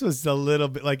like this was a little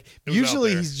bit like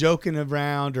usually he's joking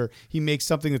around or he makes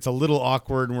something that's a little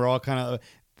awkward, and we're all kind of.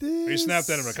 He snapped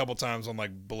at him a couple times on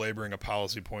like belaboring a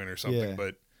policy point or something, yeah.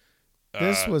 But.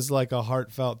 This was like a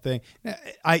heartfelt thing.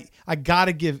 I got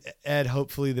to give Ed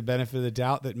hopefully the benefit of the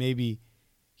doubt that maybe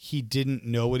he didn't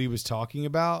know what he was talking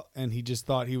about and he just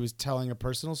thought he was telling a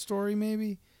personal story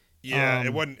maybe. Yeah,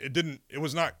 it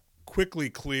was not quickly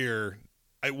clear.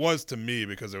 It was to me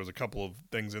because there was a couple of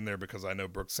things in there because I know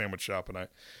Brooks Sandwich Shop and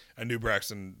I knew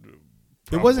Braxton.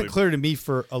 It wasn't clear to me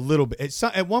for a little bit.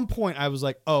 At one point I was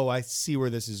like, oh, I see where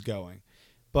this is going.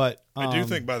 But I do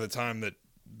think by the time that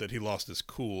he lost his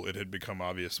cool, it had become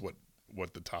obvious what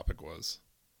the topic was.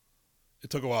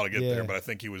 It took a while to get there, but I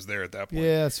think he was there at that point.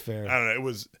 Yeah, that's fair. I don't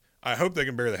know. I hope they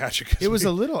can bury the hatchet. It was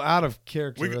a little out of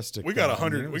characteristic. We got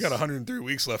 100. We got 103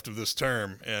 weeks left of this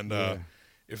term, and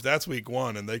if that's week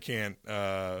one and they can't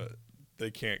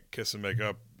kiss and make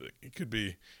up, it could be.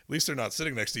 At least they're not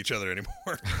sitting next to each other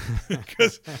anymore.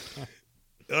 Because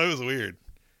that was weird.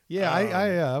 Yeah,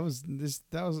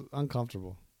 that was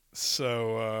uncomfortable.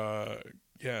 So.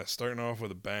 Yeah, starting off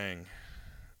with a bang.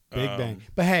 Big bang.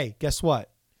 But hey, guess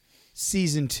what?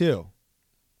 Season 2.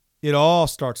 It all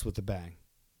starts with a bang.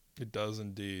 It does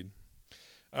indeed.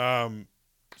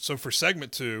 So for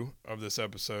segment 2 of this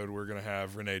episode, we're going to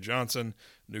have Renee Johnson,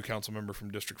 new council member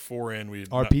from District 4 in. We did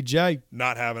RPJ.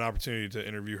 not have an opportunity to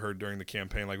interview her during the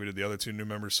campaign like we did the other 2 new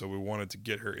members, so we wanted to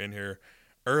get her in here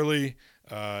early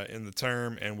in the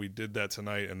term, and we did that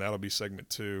tonight, and that'll be segment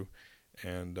 2.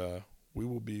 And we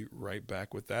will be right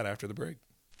back with that after the break.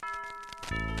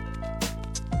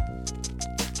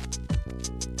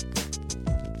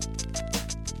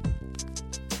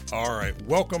 All right,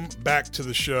 welcome back to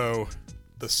the show.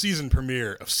 The season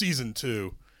premiere of season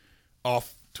 2,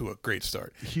 off to a great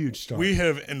start. Huge start. We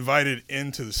have invited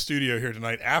into the studio here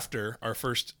tonight after our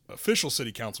first official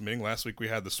city council meeting. Last week we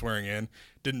had the swearing in,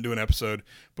 didn't do an episode,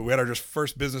 but we had our just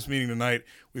first business meeting tonight.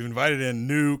 We've invited in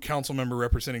new council member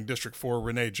representing District 4,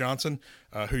 Renee Johnson,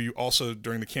 who you also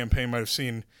during the campaign might have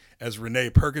seen as Renee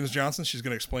Perkins Johnson. She's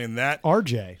going to explain that.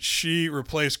 RJ. She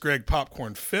replaced Greg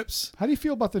Popcorn Phipps. How do you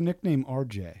feel about the nickname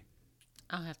RJ?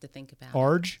 I'll have to think about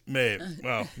Arj? Maybe.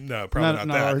 Well, no, probably not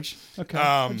that. Arj.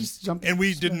 Okay. And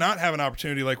we did not have an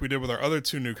opportunity like we did with our other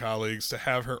 2 new colleagues to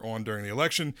have her on during the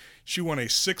election. She won a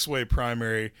 6-way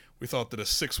primary. We thought that a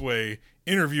 6-way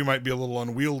interview might be a little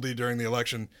unwieldy during the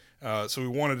election. So we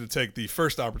wanted to take the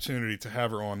first opportunity to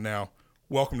have her on now.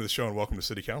 Welcome to the show and welcome to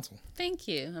City Council. Thank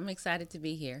you. I'm excited to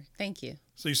be here. Thank you.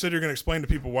 So you said you're going to explain to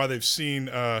people why they've seen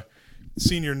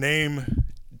your name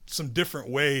some different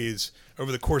ways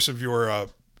over the course of your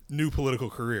new political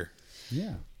career.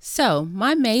 Yeah. So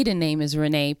my maiden name is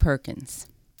Renee Perkins,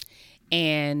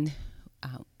 and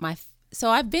so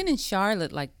I've been in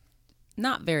Charlotte like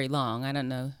not very long. I don't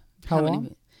know How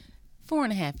long?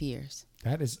 4.5 years.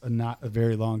 That is not a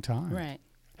very long time. Right.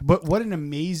 But what an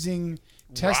amazing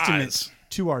testament Rise.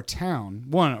 to our town.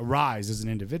 One, a rise as an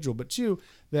individual, but two,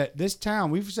 that this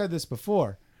town, we've said this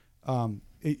before,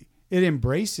 it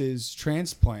embraces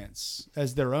transplants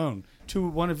as their own to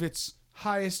one of its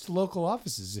highest local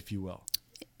offices, if you will.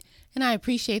 And I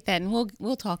appreciate that, and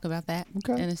we'll talk about that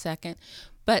Okay. in a second.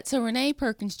 But so Renee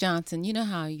Perkins Johnson, you know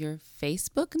how your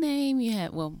Facebook name you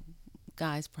have, well,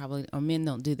 guys probably or men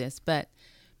don't do this, but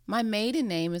my maiden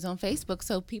name is on Facebook,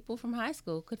 so people from high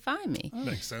school could find me.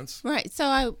 Makes sense. Right.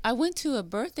 So I went to a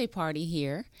birthday party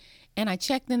here, and I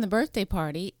checked in the birthday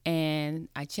party, and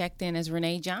I checked in as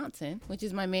Renee Johnson, which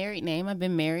is my married name. I've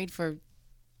been married for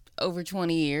over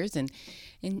 20 years, and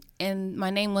my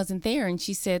name wasn't there. And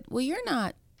she said, "Well, you're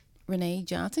not Renee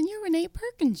Johnson. You're Renee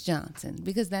Perkins Johnson,"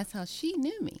 because that's how she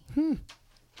knew me.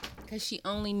 Because she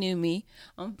only knew me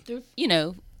through,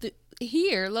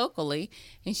 here locally,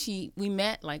 and we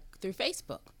met like through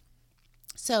Facebook.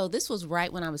 So this was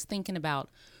right when I was thinking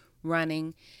about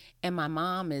running, and my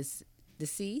mom is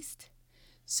deceased.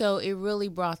 So it really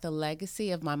brought the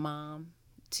legacy of my mom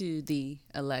to the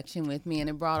election with me, and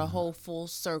it brought a whole full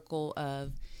circle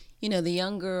of, the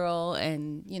young girl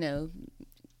and,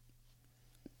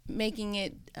 making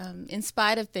it, in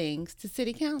spite of things, to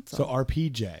city council. So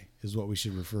RPJ is what we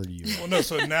should refer to you. Well, no.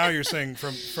 So now you're saying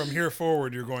from here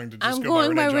forward, you're going to just I'm go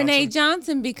going by by Renee Johnson?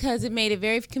 Johnson because it made it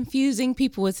very confusing.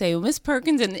 People would say, "Well, Miss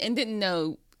Perkins," and didn't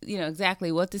know,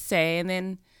 exactly what to say. And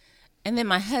then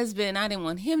my husband, I didn't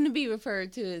want him to be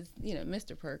referred to as,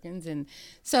 Mr. Perkins, and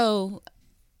so,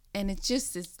 and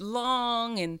it's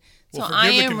long, and so Well, I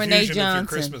forgive am the Renee confusion if your Johnson.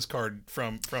 Christmas card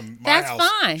from my That's house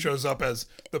fine. shows up as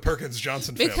the Perkins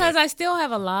Johnson family. Because I still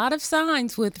have a lot of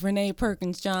signs with Renee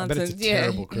Perkins I Johnson. bet it's a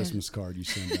terrible Christmas card you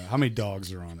send out. How many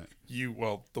dogs are on it?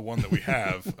 the one that we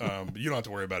have, you don't have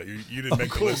to worry about it. You didn't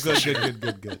make the list. Good, this year.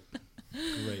 good.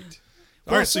 Great.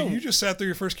 All right, so you just sat through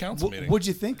your first council meeting. What'd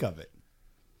you think of it?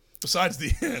 Besides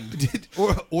the end,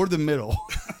 or the middle?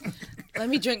 Let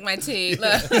me drink my tea.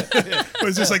 Look.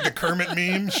 was this like the Kermit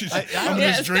meme? I'm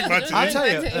just drink my tea. I'll tell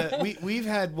you, we've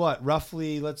had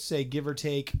roughly, let's say, give or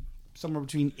take, somewhere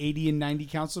between 80 and 90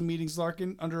 council meetings,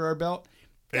 Larkin, under our belt.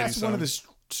 That's one of the.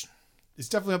 It's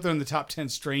definitely up there in the top 10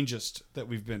 strangest that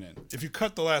we've been in. If you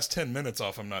cut the last 10 minutes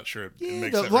off, I'm not sure it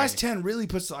makes the that last ranking. 10 really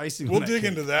puts the icing on We'll that dig cake.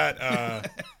 into that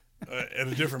at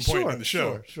a different point in the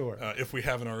show. Sure. If we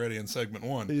haven't already in segment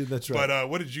 1. Yeah, that's right. But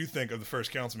what did you think of the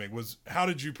first council meeting? How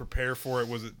did you prepare for it?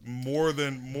 Was it more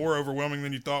overwhelming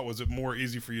than you thought? Was it more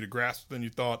easy for you to grasp than you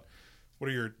thought? What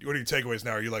are your takeaways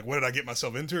now? Are you like, what did I get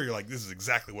myself into? Or you're like, this is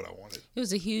exactly what I wanted? It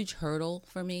was a huge hurdle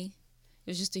for me.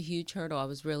 It was just a huge hurdle. I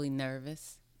was really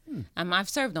nervous. I've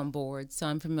served on boards, so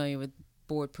I'm familiar with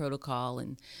board protocol,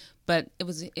 but it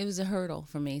was a hurdle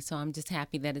for me. So I'm just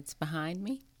happy that it's behind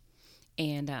me,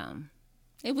 and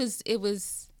it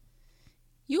was.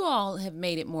 You all have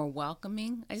made it more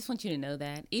welcoming. I just want you to know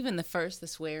that. Even the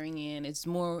swearing in, it's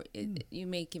more. You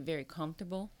make it very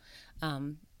comfortable.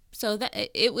 So that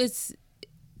it was.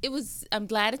 I'm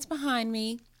glad it's behind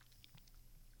me.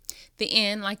 The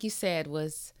end, like you said,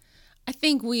 was. I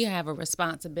think we have a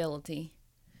responsibility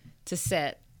to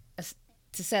set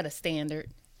a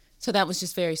standard. So that was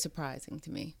just very surprising to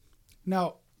me.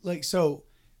 Now,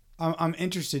 I'm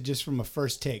interested just from a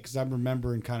first take, because I'm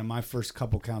remembering kind of my first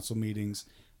couple council meetings.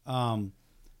 One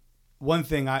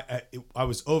thing I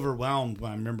was overwhelmed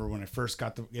when I first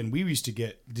got and we used to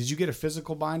did you get a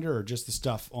physical binder or just the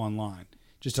stuff online?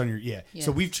 Just on your, yeah. Yes.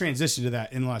 So we've transitioned to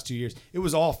that in the last 2 years. It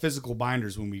was all physical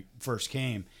binders when we first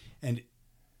came. And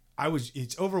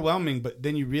it's overwhelming, but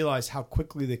then you realize how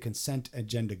quickly the consent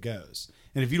agenda goes.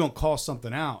 And if you don't call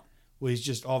something out, well, it's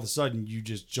just all of a sudden you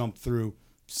just jump through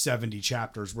 70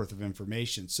 chapters worth of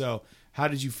information. So how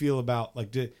did you feel about,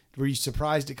 were you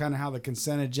surprised at kind of how the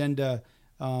consent agenda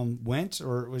went,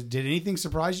 or did anything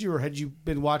surprise you, or had you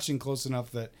been watching close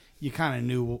enough that you kind of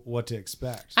knew what to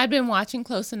expect? I've been watching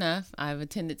close enough. I've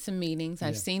attended some meetings.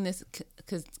 I've seen this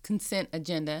consent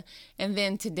agenda. And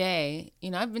then today,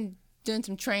 I've been doing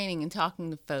some training and talking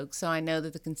to folks, so I know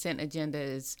that the consent agenda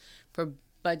is for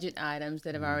budget items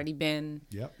that have already been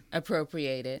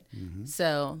appropriated. Mm-hmm.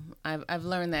 So I've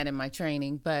learned that in my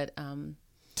training. But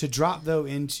to drop though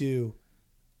into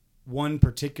one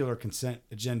particular consent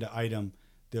agenda item,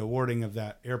 the awarding of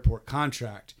that airport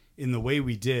contract in the way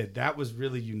we did, that was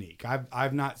really unique.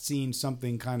 I've not seen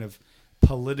something kind of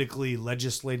politically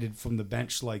legislated from the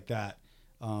bench like that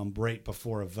right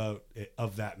before a vote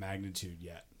of that magnitude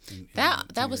yet.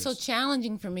 That was so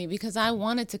challenging for me because I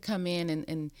wanted to come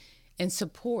in and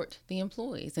support the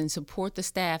employees and support the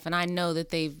staff, and I know that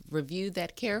they've reviewed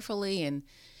that carefully, and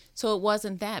so it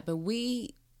wasn't that. But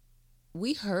we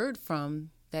heard from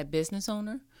that business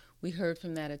owner, we heard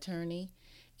from that attorney,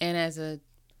 and as a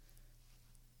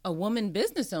woman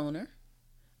business owner,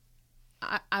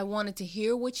 I wanted to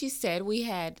hear what she said. We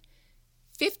had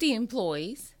 50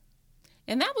 employees,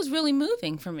 and that was really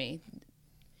moving for me.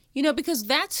 Because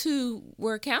that's who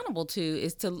we're accountable to,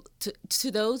 is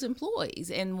to those employees.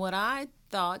 And what I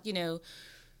thought,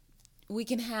 we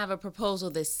can have a proposal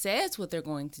that says what they're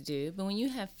going to do, but when you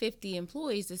have 50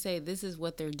 employees to say this is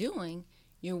what they're doing,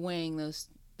 you're weighing those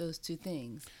two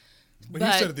things. When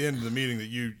you said at the end of the meeting that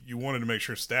you wanted to make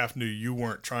sure staff knew you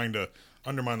weren't trying to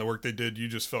undermine the work they did, you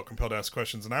just felt compelled to ask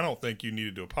questions, and I don't think you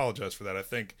needed to apologize for that. I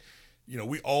think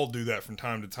we all do that from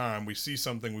time to time. We see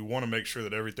something, we want to make sure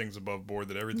that everything's above board,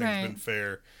 that everything's been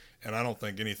fair. And I don't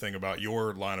think anything about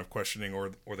your line of questioning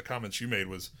or the comments you made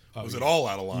was at all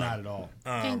out of line. Not at all.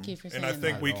 Thank you for saying that. And I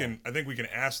that. think we can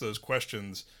ask those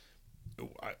questions.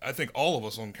 I think all of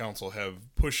us on council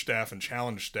have pushed staff and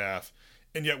challenged staff,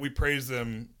 and yet we praise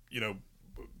them,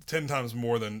 10 times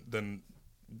more than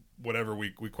whatever we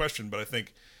question. But I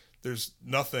think there's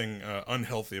nothing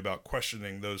unhealthy about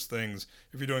questioning those things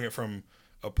if you're doing it from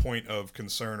a point of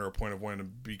concern or a point of wanting to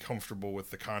be comfortable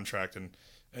with the contract and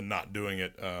not doing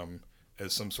it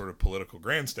as some sort of political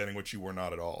grandstanding, which you were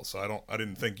not at all. So I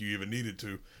didn't think you even needed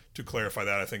to clarify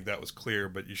that. I think that was clear,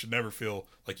 but you should never feel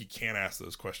like you can't ask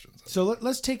those questions. So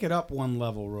let's take it up one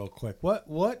level real quick.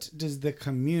 What does the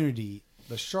community,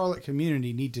 the Charlotte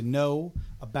community, need to know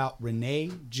about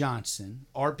Renee Johnson,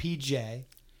 RPJ?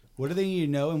 What do they need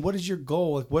to know, and what is your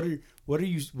goal? Like, what are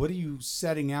you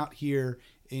setting out here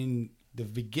in the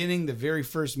beginning, the very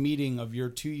first meeting of your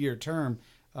 2-year term?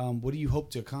 What do you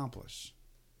hope to accomplish?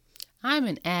 I'm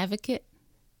an advocate,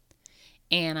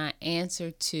 and I answer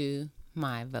to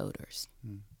my voters.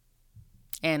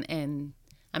 And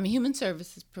I'm a human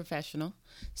services professional,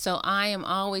 so I am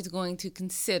always going to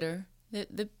consider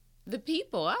the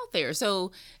people out there.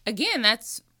 So again,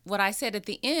 that's what I said at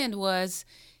the end was,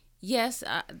 yes,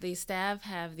 the staff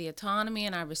have the autonomy,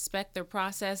 and I respect their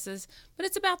processes, but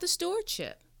it's about the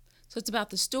stewardship. So it's about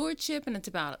the stewardship, and it's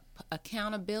about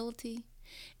accountability,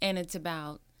 and it's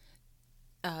about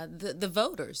the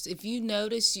voters. If you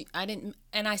notice,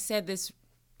 I said this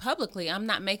publicly, I'm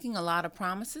not making a lot of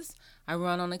promises. I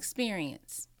run on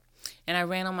experience, and I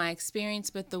ran on my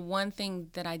experience. But the one thing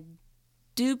that I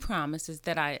do promise is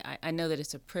that I know that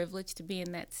it's a privilege to be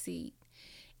in that seat,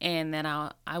 and that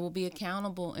I will be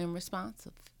accountable and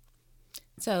responsive.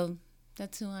 So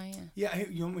that's who I am.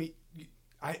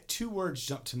 Yeah, two words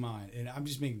jump to mind, and I'm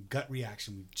just making gut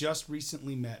reaction. We've just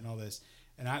recently met and all this,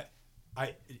 and I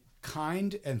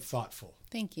kind and thoughtful.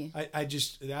 Thank you. I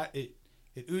just it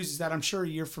oozes that. I'm sure a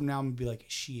year from now I'm gonna be like,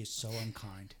 she is so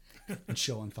unkind and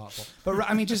so unthoughtful. But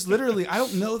I mean, just literally, I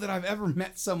don't know that I've ever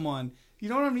met someone. You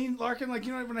know what I mean, Larkin? Like,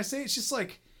 when I say it, it's just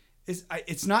like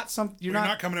it's not something you're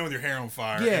not coming in with your hair on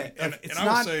fire. Yeah, and it's I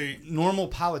not would say normal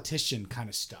politician kind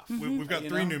of stuff. We've got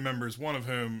 3 new members, one of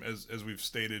whom, as we've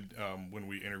stated when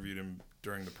we interviewed him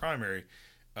during the primary,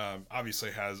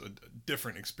 obviously has a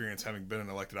different experience having been in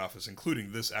elected office,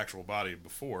 including this actual body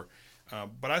before.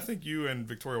 But I think you and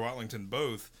Victoria Watlington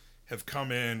both have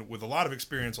come in with a lot of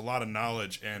experience, a lot of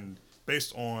knowledge, and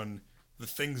based on the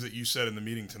things that you said in the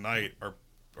meeting tonight are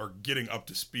getting up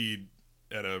to speed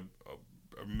at a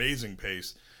amazing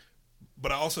pace.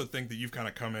 But I also think that you've kind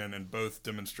of come in and both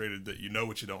demonstrated that you know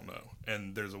what you don't know,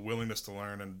 and there's a willingness to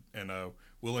learn and a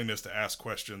willingness to ask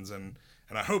questions, and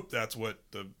I hope that's what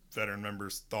the veteran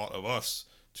members thought of us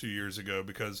 2 years ago,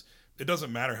 because it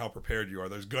doesn't matter how prepared you are.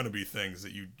 There's going to be things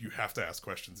that you have to ask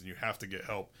questions and you have to get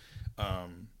help.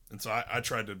 And so I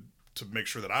tried to make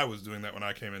sure that I was doing that when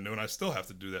I came in new, and I still have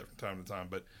to do that from time to time.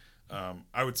 But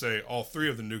I would say all 3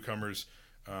 of the newcomers,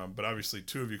 but obviously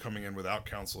 2 of you coming in without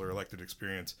council or elected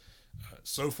experience,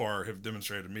 so far have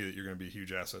demonstrated to me that you're going to be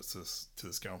huge assets to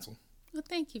this council. Well,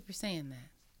 thank you for saying that.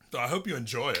 So I hope you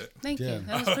enjoy it. Thank you.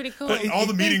 That was pretty cool. All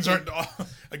the meetings aren't.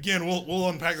 Again, we'll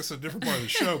unpack this in a different part of the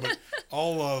show, but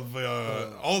all of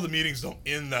the meetings don't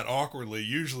end that awkwardly.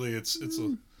 Usually, it's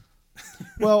a.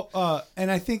 Well, and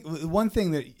I think one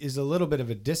thing that is a little bit of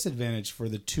a disadvantage for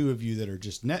the 2 of you that are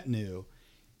just net new,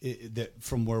 that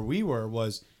from where we were,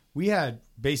 was we had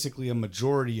basically a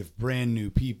majority of brand new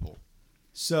people.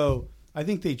 So I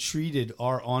think they treated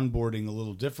our onboarding a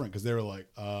little different, because they were like,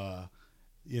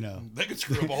 they could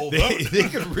screw up a whole boat. They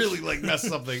could really mess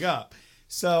something up.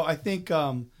 So I think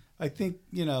I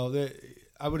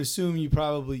would assume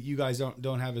you guys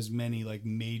don't have as many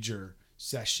major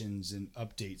sessions and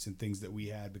updates and things that we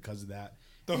had because of that.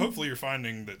 Though hopefully you're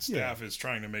finding that staff is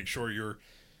trying to make sure you're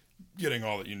getting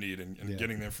all that you need and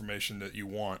getting the information that you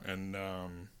want. And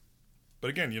but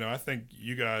again, I think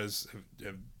you guys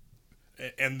have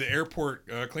and the airport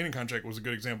cleaning contract was a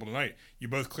good example tonight. You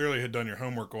both clearly had done your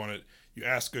homework on it. You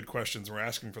asked good questions and were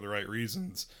asking for the right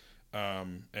reasons,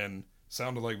 and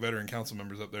sounded like veteran council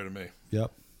members up there to me.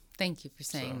 Yep. Thank you for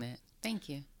saying that. Thank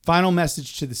you. Final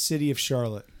message to the city of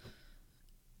Charlotte.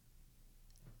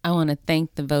 I want to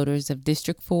thank the voters of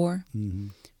District 4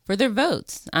 for their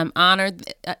votes. I'm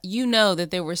honored. That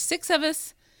there were 6 of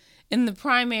us in the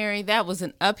primary. That was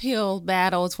an uphill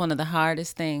battle. It's one of the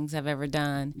hardest things I've ever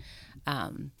done.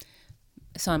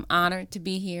 So I'm honored to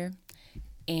be here.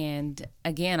 And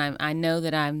again, I know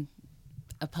that I'm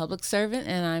a public servant,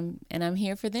 and I'm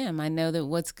here for them. I know that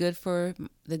what's good for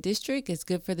the district is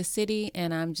good for the city,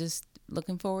 and I'm just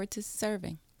looking forward to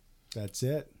serving. That's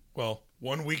it. Well,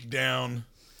 1 week down,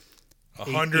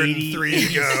 103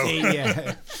 to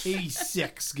go.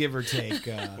 86, give or take.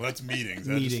 Well, that's meetings.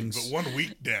 Meetings. But 1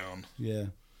 week down. Yeah.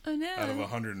 Oh no! Out of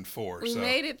 104. We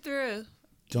made it through.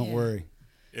 Don't worry.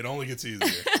 It only gets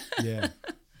easier. Yeah.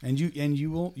 And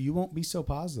you won't be so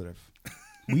positive.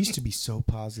 We used to be so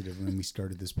positive when we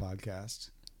started this podcast.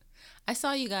 I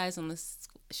saw you guys on the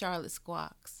Charlotte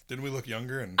Squawks. Didn't we look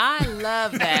younger? I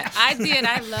love that. I did.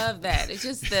 I love that. It's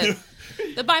just the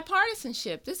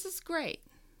bipartisanship. This is great.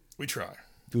 We try.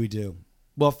 We do.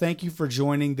 Well, thank you for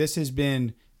joining. This has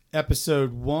been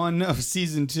episode 1 of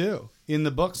season 2 in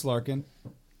the books, Larkin.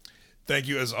 Thank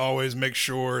you, as always. Make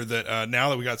sure that now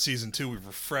that we got season 2, we've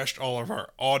refreshed all of our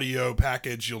audio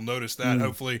package. You'll notice that,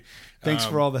 hopefully. Thanks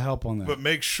for all the help on that. But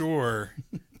make sure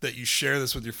that you share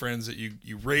this with your friends, that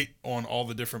you rate on all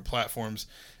the different platforms,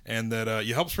 and that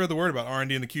you help spread the word about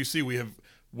R&D and the QC. We have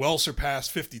well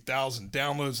surpassed 50,000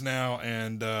 downloads now,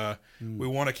 and we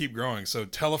want to keep growing. So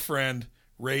tell a friend,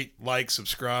 rate, like,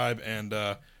 subscribe, and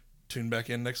tune back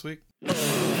in next week.